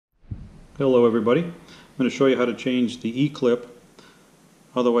Hello everybody. I'm going to show you how to change the E-clip,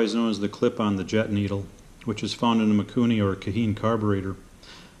 otherwise known as the clip on the jet needle, which is found in a Mikuni or a Keihin carburetor.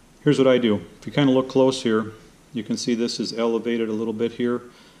 Here's what I do. If you kind of look close here, you can see this is elevated a little bit here.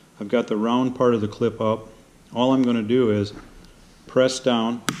 I've got the round part of the clip up. All I'm going to do is press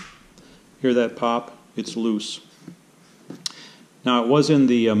down. Hear that pop? It's loose. Now it was in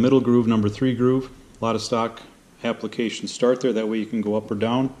the middle groove, number 3 groove. A lot of stock applications start there. That way you can go up or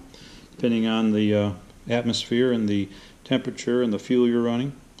down depending on the atmosphere and the temperature and the fuel you're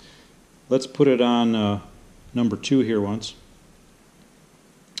running. Let's put it on number 2 here once.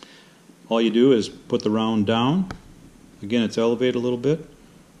 All you do is put the round down. Again, it's elevated a little bit.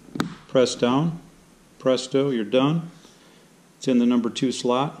 Press down. Presto, you're done. It's in the number 2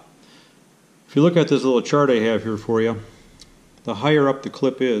 slot. If you look at this little chart I have here for you, the higher up the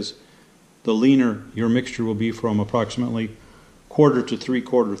clip is, the leaner your mixture will be from approximately 1/4 to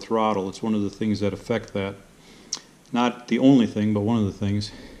 3/4 throttle. It's one of the things that affect that. Not the only thing, but one of the things.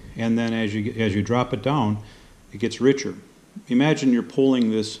 And then as you drop it down, it gets richer. Imagine you're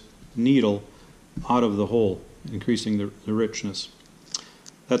pulling this needle out of the hole, increasing the richness.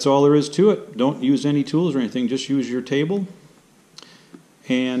 That's all there is to it. Don't use any tools or anything, just use your table.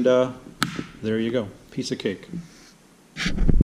 And there you go. Piece of cake.